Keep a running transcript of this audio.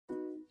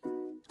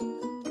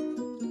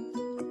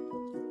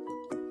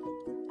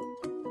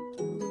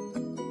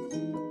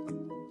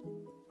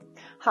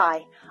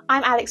Hi,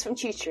 I'm Alex from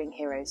Tutoring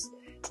Heroes.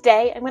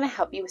 Today I'm going to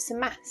help you with some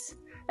maths.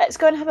 Let's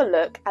go and have a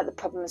look at the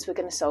problems we're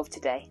going to solve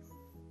today.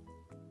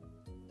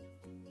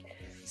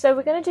 So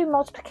we're going to do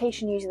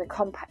multiplication using the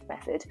compact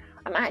method.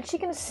 I'm actually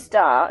going to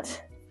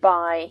start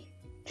by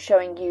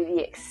showing you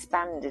the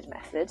expanded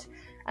method,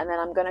 and then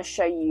I'm going to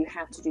show you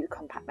how to do the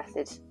compact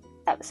method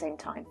at the same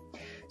time.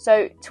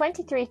 So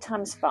 23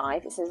 times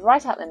 5, it says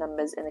write out the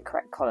numbers in the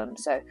correct column.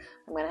 So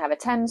I'm going to have a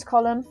tens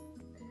column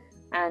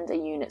and a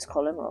units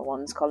column or a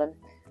ones column,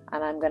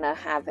 and I'm going to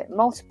have it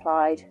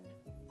multiplied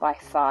by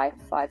 5.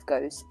 5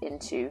 goes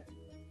into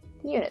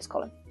the units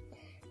column.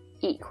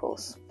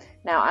 Equals.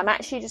 Now I'm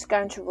actually just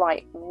going to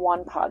write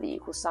one part of the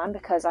equal sign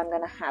because I'm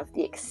going to have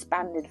the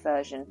expanded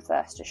version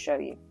first to show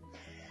you.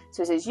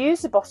 So it says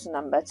use the bottom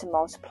number to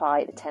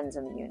multiply the tens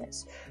and the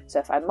units. So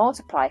if I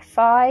multiply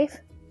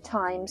 5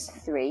 times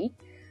 3,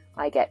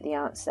 I get the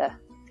answer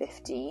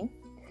 15.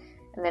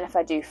 And then if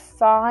I do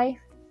 5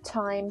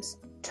 times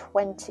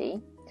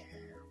 20,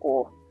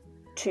 or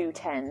 2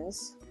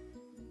 tens,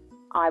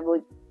 I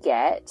will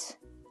get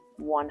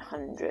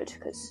 100,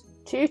 because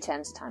 2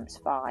 tens times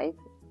 5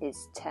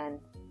 is 10,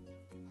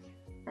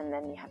 and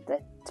then you have to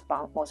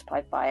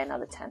multiply by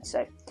another 10.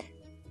 So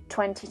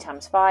 20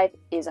 times 5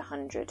 is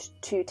 100,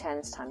 2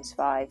 tens times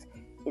 5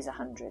 is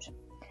 100.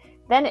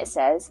 Then it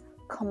says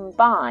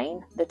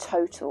combine the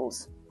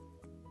totals.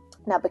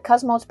 Now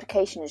because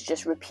multiplication is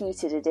just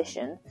repeated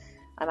addition,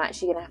 I'm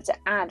actually going to have to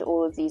add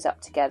all of these up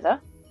together.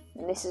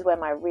 And this is where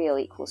my real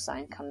equal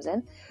sign comes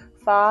in.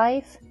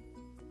 5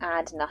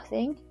 add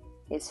nothing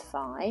is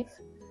 5.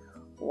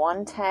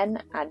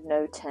 110 add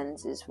no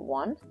tens is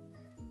 1.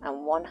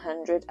 And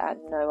 100 add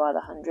no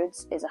other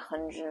hundreds is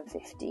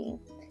 115.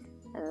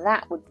 And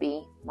that would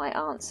be my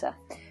answer.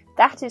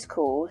 That is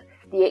called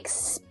the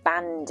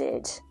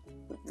expanded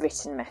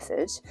written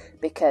method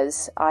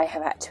because I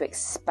have had to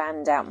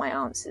expand out my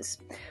answers.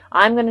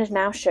 I'm going to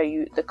now show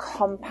you the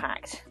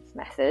compact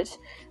method,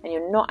 and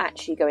you're not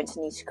actually going to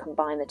need to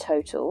combine the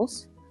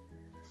totals,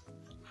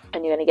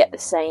 and you're going to get the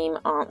same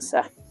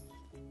answer.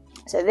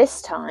 So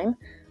this time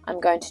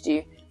I'm going to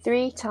do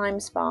 3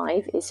 times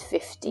 5 is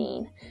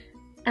 15,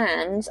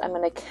 and I'm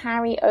going to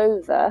carry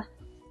over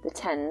the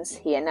tens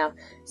here. Now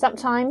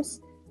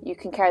sometimes you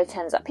can carry the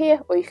tens up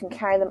here or you can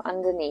carry them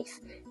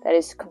underneath. That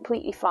is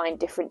completely fine.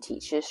 Different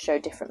teachers show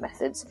different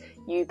methods.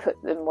 You put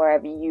them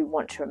wherever you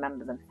want to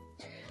remember them.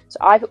 So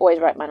I always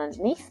write mine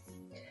underneath.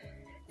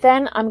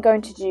 Then I'm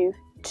going to do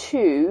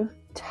 2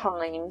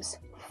 times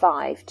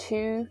 5,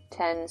 2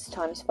 tens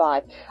times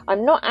 5.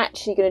 I'm not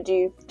actually going to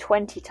do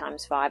 20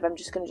 times 5, I'm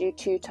just going to do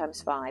 2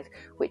 times 5,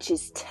 which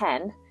is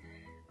 10,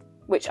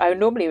 which I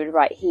normally would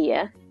write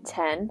here,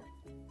 10,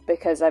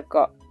 because I've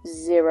got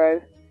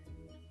 0,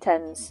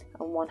 tens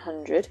and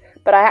 100,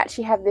 but I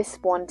actually have this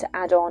one to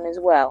add on as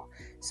well.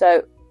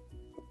 So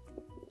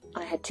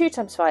I had 2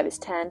 times 5 is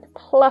 10,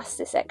 plus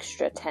this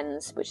extra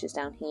tens, which is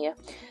down here.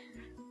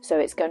 So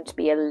it's going to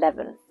be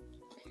 11.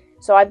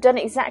 So I've done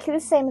exactly the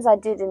same as I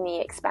did in the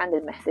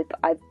expanded method, but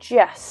I've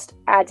just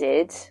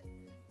added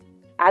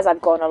as I've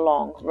gone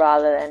along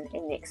rather than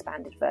in the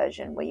expanded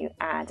version where you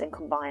add and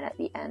combine at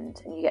the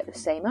end and you get the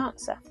same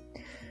answer.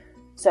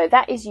 So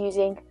that is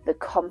using the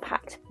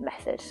compact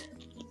method.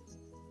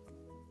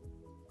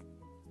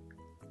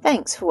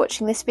 Thanks for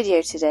watching this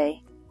video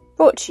today,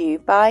 brought to you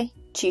by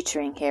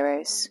Tutoring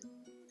Heroes.